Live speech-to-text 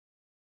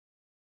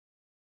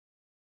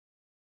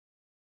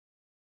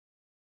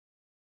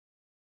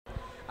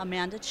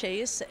Amanda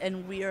Chase,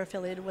 and we are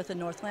affiliated with the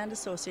Northland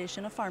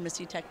Association of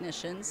Pharmacy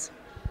Technicians.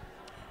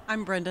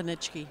 I'm Brenda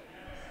Nitschke.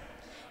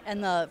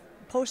 And the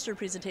poster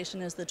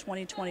presentation is the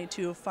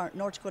 2022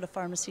 North Dakota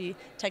Pharmacy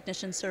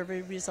Technician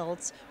Survey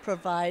results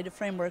provide a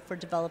framework for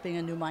developing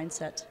a new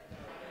mindset.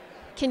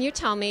 Can you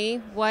tell me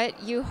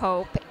what you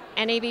hope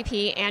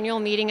NABP annual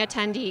meeting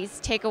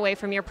attendees take away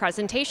from your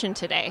presentation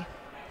today?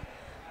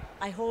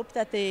 I hope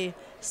that they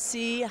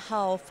see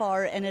how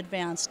far in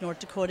advance North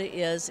Dakota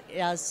is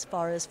as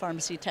far as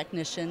pharmacy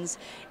technicians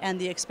and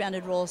the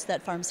expanded roles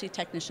that pharmacy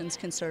technicians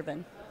can serve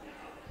in.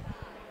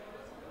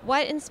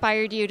 What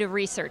inspired you to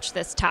research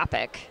this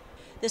topic?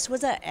 This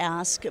was an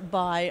ask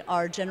by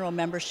our general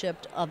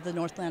membership of the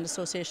Northland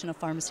Association of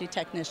Pharmacy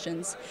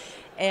Technicians,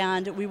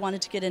 and we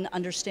wanted to get an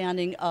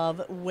understanding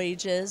of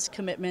wages,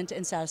 commitment,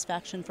 and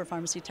satisfaction for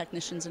pharmacy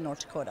technicians in North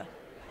Dakota.